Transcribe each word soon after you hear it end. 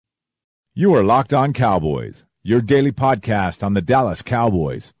You are Locked On Cowboys, your daily podcast on the Dallas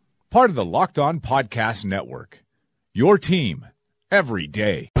Cowboys. Part of the Locked On Podcast Network, your team every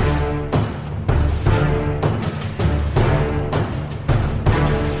day.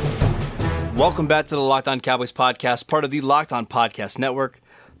 Welcome back to the Locked On Cowboys podcast, part of the Locked On Podcast Network.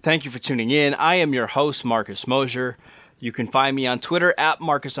 Thank you for tuning in. I am your host, Marcus Mosher. You can find me on Twitter at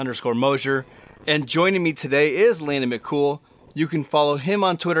Marcus_Mosher. And joining me today is Landon McCool. You can follow him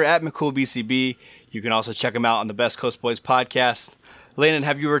on Twitter at McCoolBCB. You can also check him out on the Best Coast Boys podcast. Landon,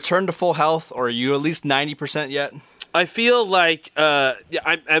 have you returned to full health, or are you at least 90% yet? I feel like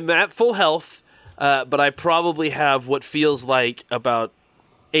I'm at full health, but I probably have what feels like about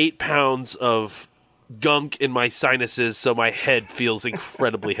 8 pounds of gunk in my sinuses, so my head feels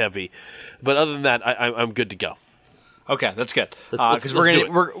incredibly heavy. But other than that, I'm good to go. Okay, that's good. Let's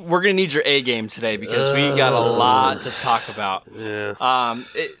we're gonna need your A game today because we got a lot to talk about. Yeah.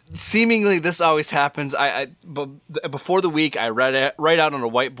 Seemingly, this always happens. Before the week, I write out on a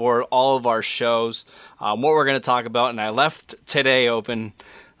whiteboard all of our shows, what we're going to talk about, and I left today open.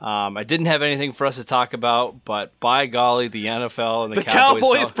 I didn't have anything for us to talk about, but by golly, the NFL and the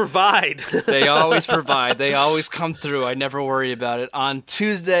Cowboys provide. They always provide. They always come through. I never worry about it. On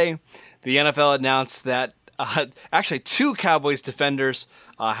Tuesday, the NFL announced that actually 2 Cowboys defenders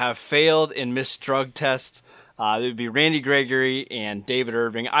have failed in missed drug tests. It would be Randy Gregory and David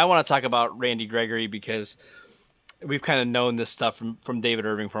Irving. I want to talk about Randy Gregory because we've kind of known this stuff from David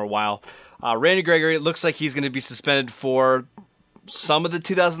Irving for a while. Randy Gregory, it looks like he's going to be suspended for some of the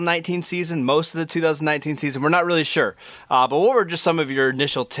 2019 season, most of the 2019 season. We're not really sure. But what were just some of your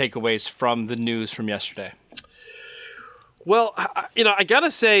initial takeaways from the news from yesterday? Well, I got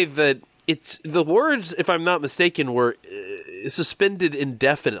to say that it's the words, if I'm not mistaken, were suspended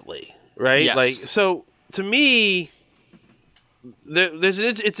indefinitely, right? Yes. Like, so to me,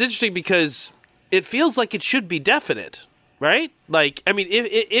 it's interesting because it feels like it should be definite, right? Like, I mean,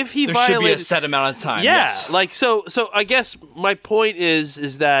 if he there violated, should be a set amount of time. yeah. Yes. Like, so I guess my point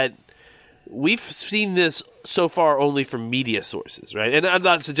is that we've seen this so far only from media sources, right? And I'm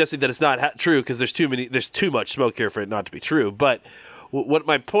not suggesting that it's not true because there's too much smoke here for it not to be true, but. What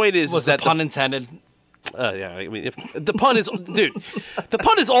my point is Was that the pun intended? Yeah, I mean, if the pun is, dude, the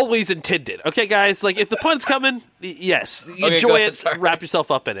pun is always intended. Okay, guys, like if the pun's coming, yes, enjoy it, Sorry. wrap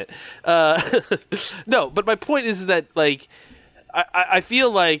yourself up in it. No, but my point is that like I feel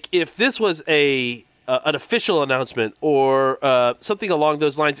like if this was an official announcement or something along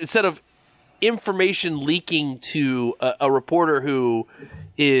those lines, instead of information leaking to a reporter who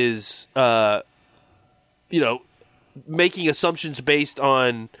is, making assumptions based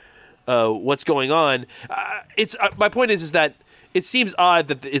on what's going on. It's my point is that it seems odd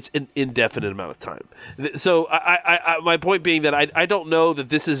that it's an indefinite amount of time. So my point being that I don't know that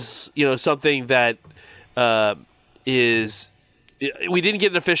this is something that is. We didn't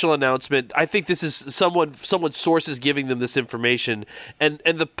get an official announcement. I think this is someone's sources giving them this information, and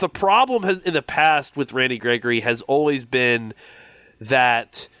the problem in the past with Randy Gregory has always been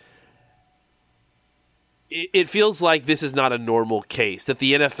that. It feels like this is not a normal case, that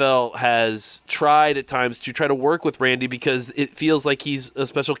the NFL has tried at times to try to work with Randy because it feels like he's a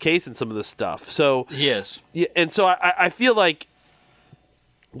special case in some of this stuff. So He is. Yeah, and so I feel like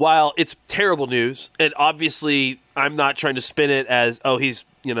while it's terrible news, and obviously I'm not trying to spin it as, he's,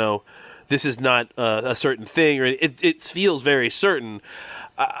 this is not a certain thing, or it feels very certain.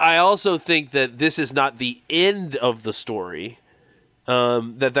 I also think that this is not the end of the story.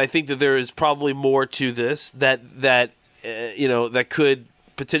 That I think that there is probably more to this that could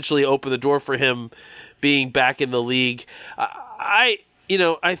potentially open the door for him being back in the league. I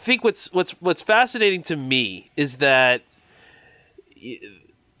think what's fascinating to me is that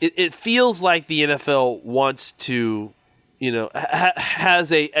it feels like the NFL wants to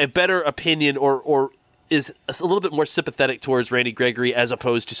has a better opinion or is a little bit more sympathetic towards Randy Gregory as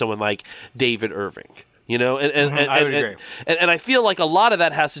opposed to someone like David Irving. I would agree. And I feel like a lot of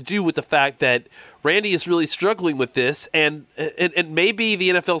that has to do with the fact that Randy is really struggling with this, and maybe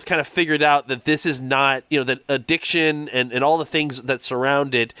the NFL's kind of figured out that this is not, that addiction and all the things that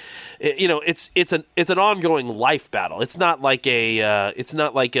surround it, it's an ongoing life battle. It's not like I've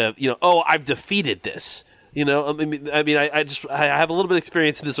defeated this. I have a little bit of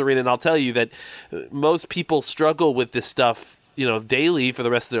experience in this arena, and I'll tell you that most people struggle with this stuff daily for the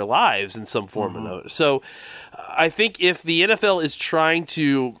rest of their lives in some form or another. So I think if the NFL is trying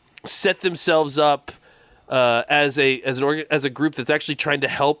to set themselves up as a group that's actually trying to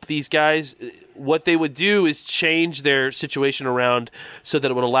help these guys, what they would do is change their situation around so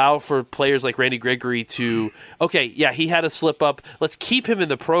that it would allow for players like Randy Gregory to, okay, yeah, he had a slip up. Let's keep him in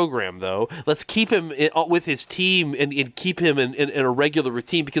the program, though. Let's keep him with his team and keep him in a regular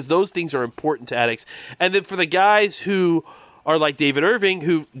routine, because those things are important to addicts. And then for the guys who are like David Irving,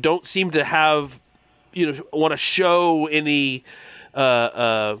 who don't seem to have, want to show any,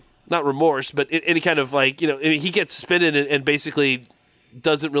 not remorse, but any kind of he gets suspended and basically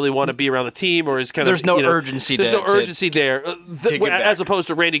doesn't really want to be around the team, or is kind there's of no urgency. There's no urgency there, as opposed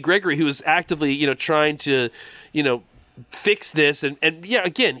to Randy Gregory, who is actively trying to fix this. And yeah,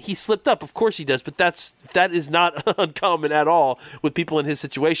 again, he slipped up. Of course he does, but that is not uncommon at all with people in his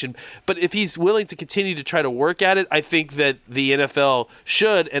situation. But if he's willing to continue to try to work at it, I think that the NFL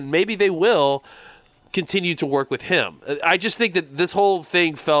should, and maybe they will, continue to work with him. I just think that this whole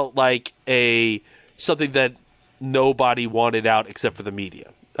thing felt like something that nobody wanted out except for the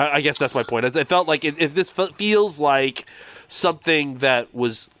media. I guess that's my point. It felt like if this feels like something that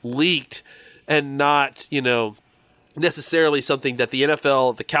was leaked and not, necessarily something that the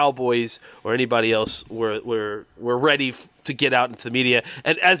NFL, the Cowboys, or anybody else were ready to get out into the media.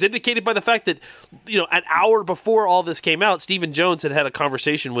 And as indicated by the fact that, an hour before all this came out, Stephen Jones had a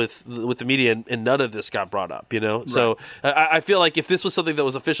conversation with the media, and none of this got brought up, Right. So I feel like if this was something that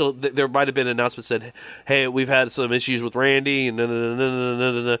was official, there might have been an announcement that said, hey, we've had some issues with Randy,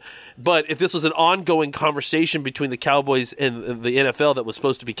 and But if this was an ongoing conversation between the Cowboys and the NFL that was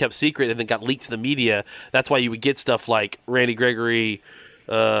supposed to be kept secret and then got leaked to the media, that's why you would get stuff like Randy Gregory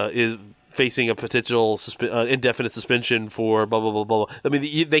is facing a potential indefinite suspension for blah, blah, blah, blah. I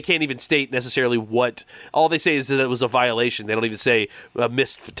mean, they can't even state necessarily what. All they say is that it was a violation. They don't even say a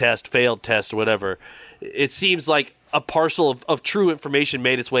missed test, failed test, or whatever. It seems like a parcel of true information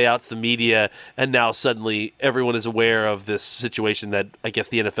made its way out to the media, and now suddenly everyone is aware of this situation that I guess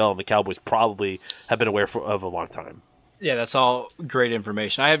the NFL and the Cowboys probably have been aware of a long time. Yeah, that's all great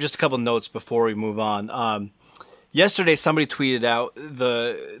information. I have just a couple notes before we move on. Yesterday, somebody tweeted out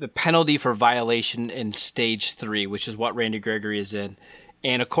the penalty for violation in Stage 3, which is what Randy Gregory is in.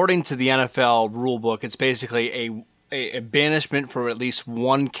 And according to the NFL rulebook, it's basically a banishment for at least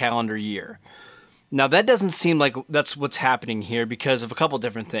 1 calendar year. Now, that doesn't seem like that's what's happening here because of a couple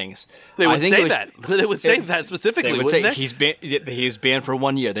different things. They would say that. They would say that specifically, wouldn't they? He's banned for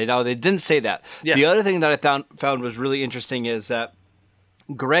 1 year. They didn't say that. Yeah. The other thing that I found was really interesting is that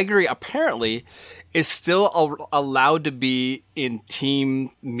Gregory apparently is still allowed to be in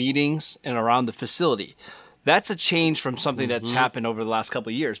team meetings and around the facility. That's a change from something that's happened over the last couple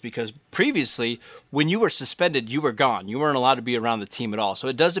of years, because previously, when you were suspended, you were gone. You weren't allowed to be around the team at all. So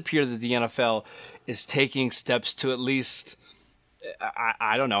it does appear that the NFL is taking steps to at least,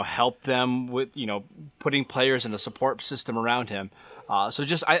 I don't know, help them with, putting players in a support system around him. So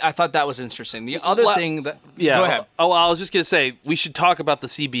I thought that was interesting. The other thing that... Yeah. Go ahead. Oh, I was just going to say, we should talk about the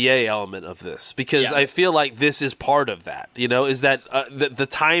CBA element of this, because I feel like this is part of that, is that the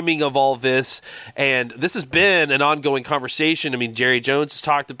timing of all this, and this has been an ongoing conversation. I mean, Jerry Jones has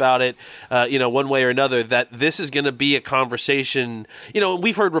talked about it, one way or another, that this is going to be a conversation, and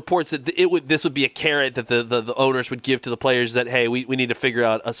we've heard reports that this would be a carrot that the owners would give to the players that, hey, we need to figure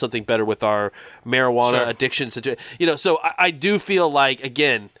out something better with our marijuana addiction situation. So I do feel like,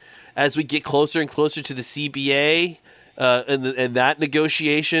 again, as we get closer and closer to the CBA and that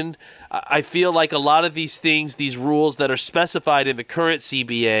negotiation, I feel like a lot of these things, these rules that are specified in the current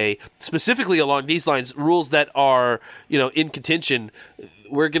CBA, specifically along these lines, rules that are in contention,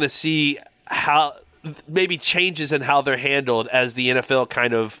 we're going to see how maybe changes in how they're handled as the NFL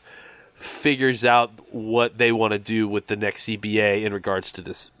kind of figures out what they want to do with the next CBA in regards to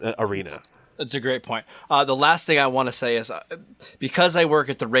this arena. That's a great point. The last thing I want to say is, because I work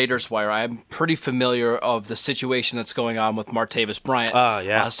at the Raiders Wire, I'm pretty familiar of the situation that's going on with Martavis Bryant.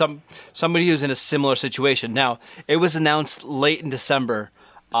 Yeah. Somebody who's in a similar situation. Now, it was announced late in December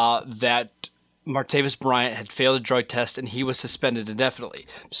that Martavis Bryant had failed a drug test and he was suspended indefinitely.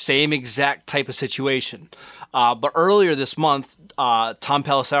 Same exact type of situation. But earlier this month, Tom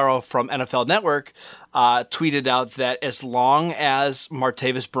Pelissero from NFL Network tweeted out that as long as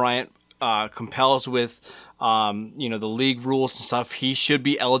Martavis Bryant compels with the league rules and stuff, he should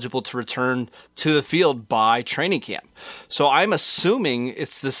be eligible to return to the field by training camp. So I'm assuming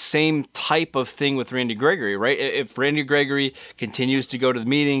it's the same type of thing with Randy Gregory, right? If Randy Gregory continues to go to the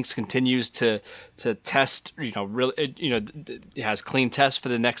meetings, continues to test, has clean tests for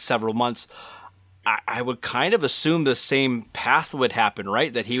the next several months, I would kind of assume the same path would happen,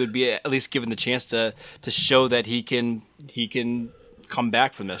 right? That he would be at least given the chance to show that he can come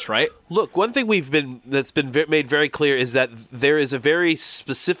back from this, right? Look, one thing that's been made very clear is that there is a very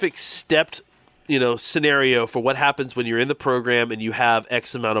specific stepped scenario for what happens when you're in the program and you have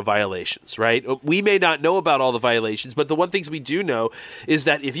X amount of violations, right? We may not know about all the violations, but the one things we do know is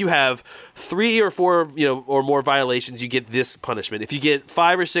that if you have 3 or 4, or more violations, you get this punishment. If you get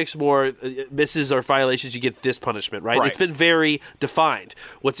 5 or 6 more misses or violations, you get this punishment, right? It's been very defined.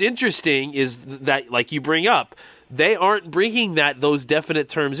 What's interesting is that, like you bring up, they aren't bringing those definite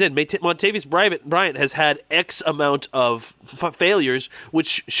terms in. Montavious Bryant has had X amount of failures,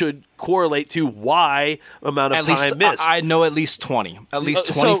 which should correlate to Y amount of time missed. I know at least 20. At least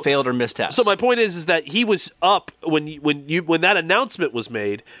 20 failed or missed tests. So my point is that he was up when that announcement was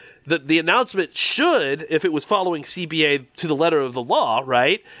made. The announcement should, if it was following CBA to the letter of the law,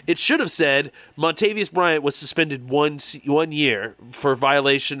 right, it should have said Montavious Bryant was suspended 1 year for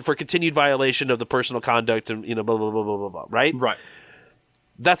continued violation of the personal conduct and blah blah blah blah blah blah, right? Right.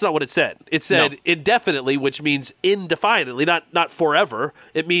 That's not what it said. It said indefinitely, which means indefinitely, not forever.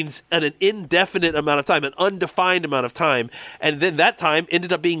 It means an indefinite amount of time, an undefined amount of time, and then that time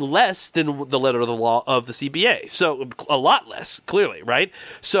ended up being less than the letter of the law of the CBA. So a lot less, clearly, right?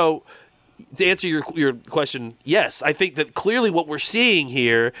 So to answer your question, yes, I think that clearly what we're seeing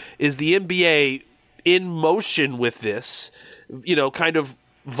here is the NBA in motion with this, kind of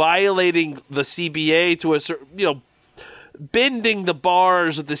violating the CBA to a certain, bending the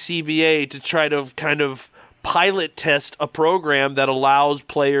bars of the CBA to try to kind of pilot test a program that allows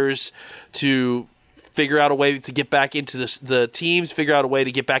players to figure out a way to get back into the teams, figure out a way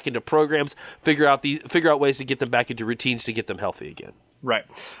to get back into programs, figure out ways to get them back into routines to get them healthy again. Right.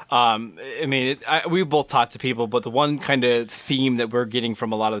 We both talked to people, but the one kind of theme that we're getting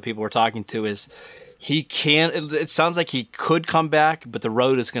from a lot of the people we're talking to is it sounds like he could come back, but the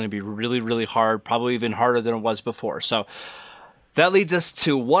road is going to be really, really hard, probably even harder than it was before. So that leads us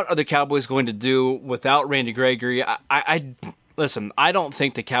to what are the Cowboys going to do without Randy Gregory? Listen, I don't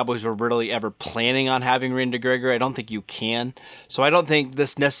think the Cowboys were really ever planning on having Randy Gregory. I don't think you can. So I don't think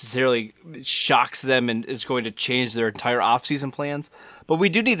this necessarily shocks them and is going to change their entire offseason plans. But we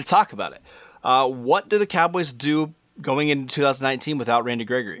do need to talk about it. What do the Cowboys do going into 2019 without Randy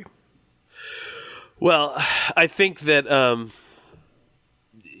Gregory? Well, I think that, I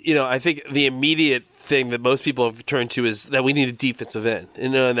think the immediate thing that most people have turned to is that we need a defensive end,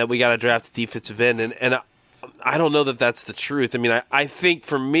 and that we got to draft a defensive end. And I don't know that that's the truth. I mean, I think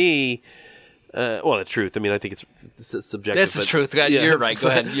for me, the truth. I mean, I think it's subjective. That's the truth. You're right. Go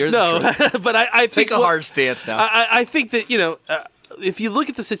ahead. But I think take a hard stance now. I think that if you look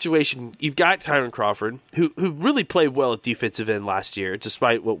at the situation, you've got Tyron Crawford, who really played well at defensive end last year,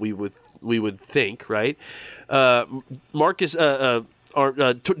 despite what we would think, right? Dorrance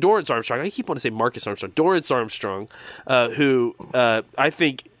Armstrong. I keep wanting to say Marcus Armstrong. Dorrance Armstrong, who I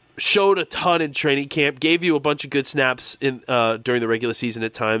think showed a ton in training camp, gave you a bunch of good snaps in during the regular season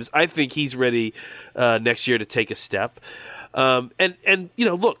at times. I think he's ready next year to take a step.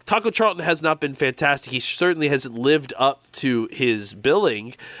 Look, Taco Charlton has not been fantastic. He certainly hasn't lived up to his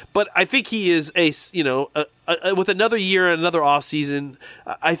billing, but I think he is with another year and another offseason,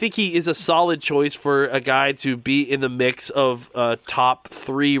 I think he is a solid choice for a guy to be in the mix of top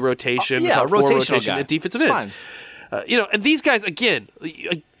 3 rotation, top 4 rotation at defensive end. And these guys, again,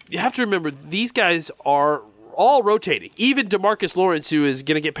 you have to remember, these guys are all rotating. Even DeMarcus Lawrence, who is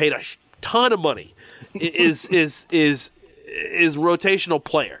going to get paid a ton of money, is rotational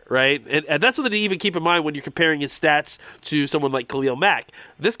player, right? And that's something to even keep in mind when you're comparing his stats to someone like Khalil Mack.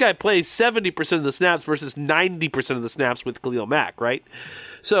 This guy plays 70% of the snaps versus 90% of the snaps with Khalil Mack, right?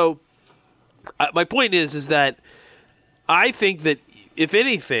 So my point is that I think that, if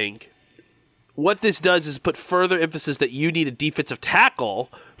anything, what this does is put further emphasis that you need a defensive tackle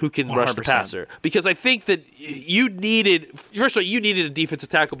who can 100%. Rush the passer. Because I think that you needed a defensive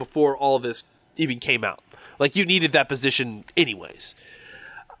tackle before all of this even came out. Like, you needed that position anyways.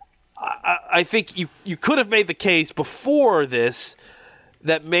 I think you could have made the case before this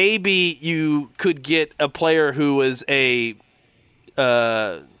that maybe you could get a player who was a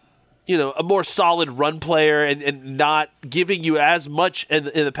more solid run player and not giving you as much in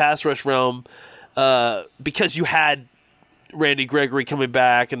the pass rush realm because you had Randy Gregory coming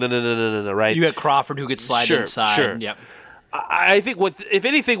back and right? You had Crawford who could slide inside. Sure. Yep. I think what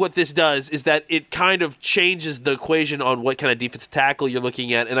this does is that it kind of changes the equation on what kind of defensive tackle you're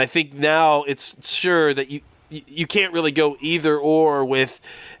looking at, and I think now it's sure that you can't really go either or with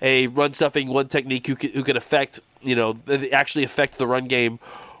a run stuffing one technique who could affect actually affect the run game,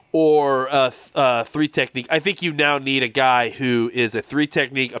 or a 3 technique. I think you now need a guy who is a 3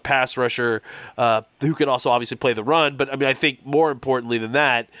 technique, a pass rusher, who can also obviously play the run. But, I mean, I think more importantly than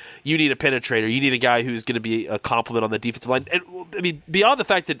that, you need a penetrator. You need a guy who's going to be a complement on the defensive line. And, I mean, beyond the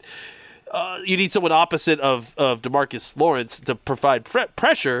fact that you need someone opposite of DeMarcus Lawrence to provide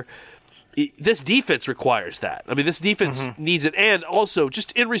pressure, this defense requires that. I mean, this defense needs it. And also,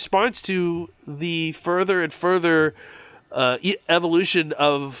 just in response to the further and further evolution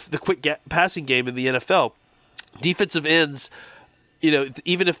of the quick passing game in the NFL, defensive ends,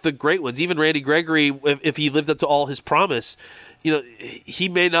 even if the great ones, even Randy Gregory, if he lived up to all his promise, he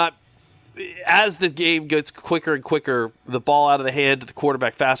may not. As the game gets quicker and quicker, the ball out of the hand of the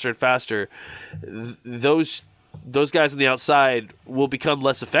quarterback faster and faster, those guys on the outside will become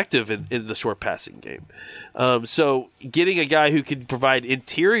less effective in the short passing game. So getting a guy who can provide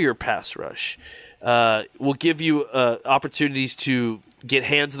interior pass rush will give you opportunities to get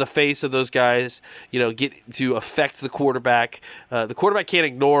hands in the face of those guys, get to affect the quarterback. The quarterback can't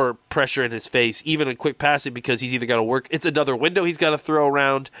ignore pressure in his face, even in quick passing, because he's either got to work. It's another window he's got to throw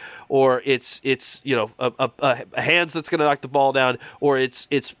around, or it's a hands that's going to knock the ball down, or it's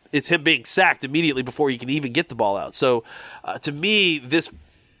him being sacked immediately before he can even get the ball out. So to me, this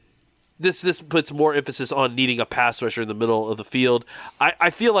puts more emphasis on needing a pass rusher in the middle of the field. I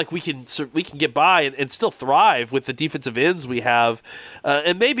feel like we can get by and still thrive with the defensive ends we have,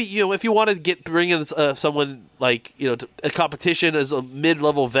 and maybe if you want to bring in someone like a competition as a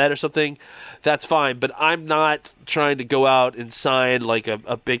mid-level vet or something, that's fine. But I'm not trying to go out and sign like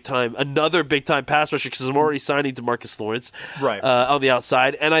another big time pass rusher, because I'm already signing DeMarcus Lawrence on the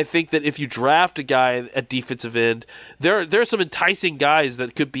outside. And I think that if you draft a guy at defensive end, there are some enticing guys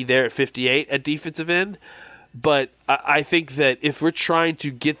that could be there at 58 at defensive end. But I think that if we're trying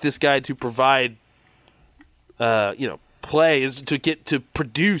to get this guy to provide, play, is to get to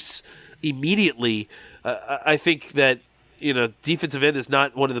produce immediately, I think that defensive end is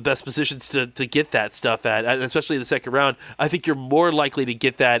not one of the best positions to get that stuff at, and especially in the second round. I think you're more likely to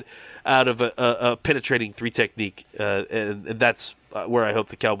get that out of a penetrating 3 technique, and that's where I hope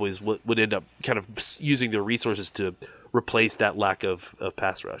the Cowboys would end up kind of using their resources to replace that lack of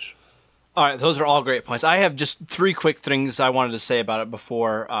pass rush. All right, those are all great points. I have just 3 quick things I wanted to say about it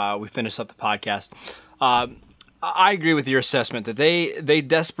before we finish up the podcast. I agree with your assessment that they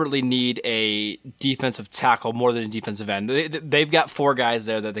desperately need a defensive tackle more than a defensive end. They've got 4 guys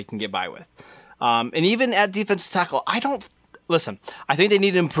there that they can get by with. And even at defensive tackle, I think they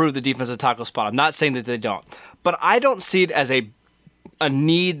need to improve the defensive tackle spot. I'm not saying that they don't. But I don't see it as a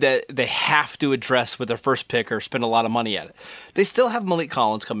need that they have to address with their first pick or spend a lot of money at it. They still have Malik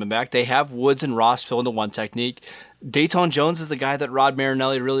Collins coming back. They have Woods and Ross filling the 1 technique. Dayton Jones is the guy that Rod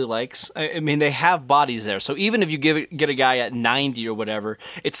Marinelli really likes. I mean, they have bodies there. So even if you get a guy at 90 or whatever,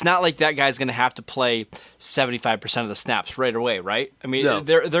 it's not like that guy's going to have to play 75% of the snaps right away, right? I mean, no.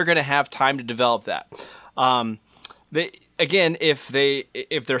 They're going to have time to develop that. Again, if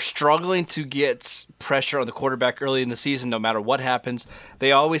they're struggling to get pressure on the quarterback early in the season, no matter what happens,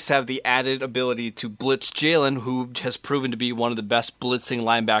 they always have the added ability to blitz Jalen, who has proven to be one of the best blitzing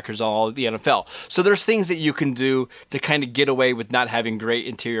linebackers in all of the NFL. So there's things that you can do to kind of get away with not having great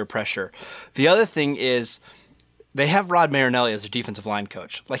interior pressure. The other thing is, they have Rod Marinelli as a defensive line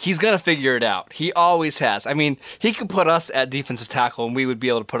coach. Like, he's going to figure it out. He always has. I mean, he could put us at defensive tackle and we would be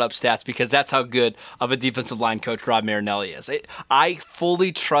able to put up stats, because that's how good of a defensive line coach Rod Marinelli is. I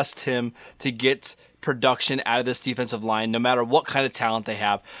fully trust him to get production out of this defensive line, no matter what kind of talent they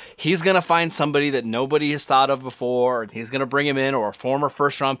have. He's going to find somebody that nobody has thought of before, and he's going to bring him in, or a former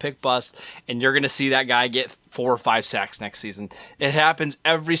first-round pick bust, and you're going to see that guy get 4 or 5 sacks next season. It happens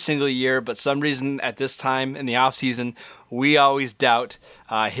every single year, but some reason at this time in the offseason, we always doubt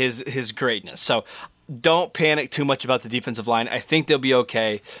his greatness. So don't panic too much about the defensive line. I think they'll be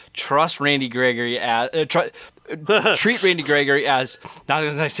okay. Trust Randy Gregory treat Randy Gregory as, not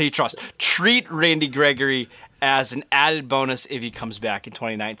as I say trust, treat Randy Gregory as an added bonus if he comes back in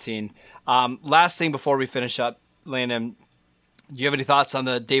 2019. Last thing before we finish up, Landon, do you have any thoughts on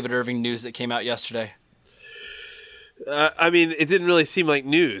the David Irving news that came out yesterday? I mean, it didn't really seem like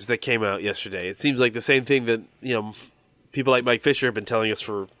news that came out yesterday. It seems like the same thing that, people like Mike Fisher have been telling us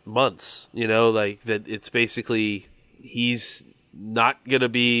for months, like that it's basically he's not going to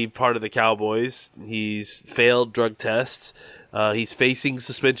be part of the Cowboys. He's failed drug tests. He's facing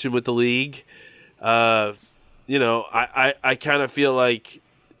suspension with the league. I kind of feel like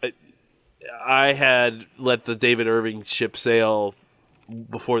I had let the David Irving ship sail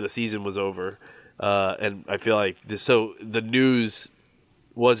before the season was over. And I feel like the news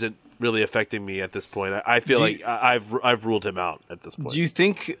wasn't really affecting me at this point. I feel like I've ruled him out at this point. Do you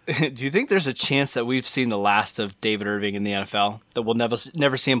think there's a chance that we've seen the last of David Irving in the NFL, that we'll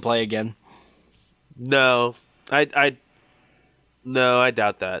never see him play again? No, I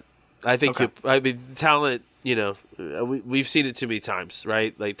doubt that. I think talent. We've seen it too many times,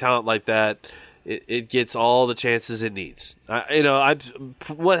 right? Like talent like that, it gets all the chances it needs.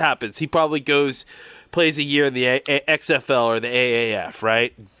 What happens? He probably plays a year in the XFL or the AAF,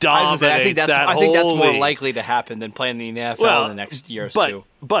 right? Dominates I think that's more league. likely to happen than playing in the NFL in the next year or two.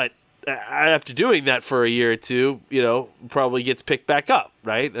 But after doing that for a year or two, probably gets picked back up,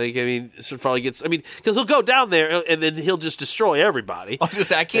 right? Probably gets. Because he'll go down there and then he'll just destroy everybody. I was just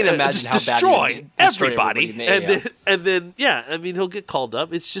say, I can't imagine how bad destroy everybody, in the and then he'll get called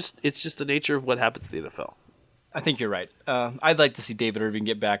up. It's just the nature of what happens in the NFL. I think you're right. I'd like to see David Irving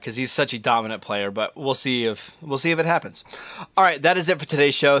get back because he's such a dominant player, but we'll see if it happens. All right, that is it for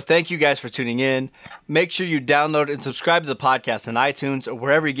today's show. Thank you guys for tuning in. Make sure you download and subscribe to the podcast on iTunes or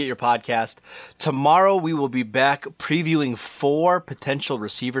wherever you get your podcast. Tomorrow we will be back previewing 4 potential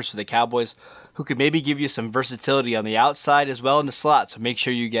receivers for the Cowboys who could maybe give you some versatility on the outside as well in the slot. So make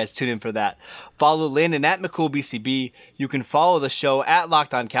sure you guys tune in for that. Follow Landon at McCoolBCB. You can follow the show at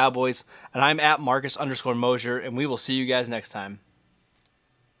Locked On Cowboys. And I'm at Marcus_Mosher. And we will see you guys next time.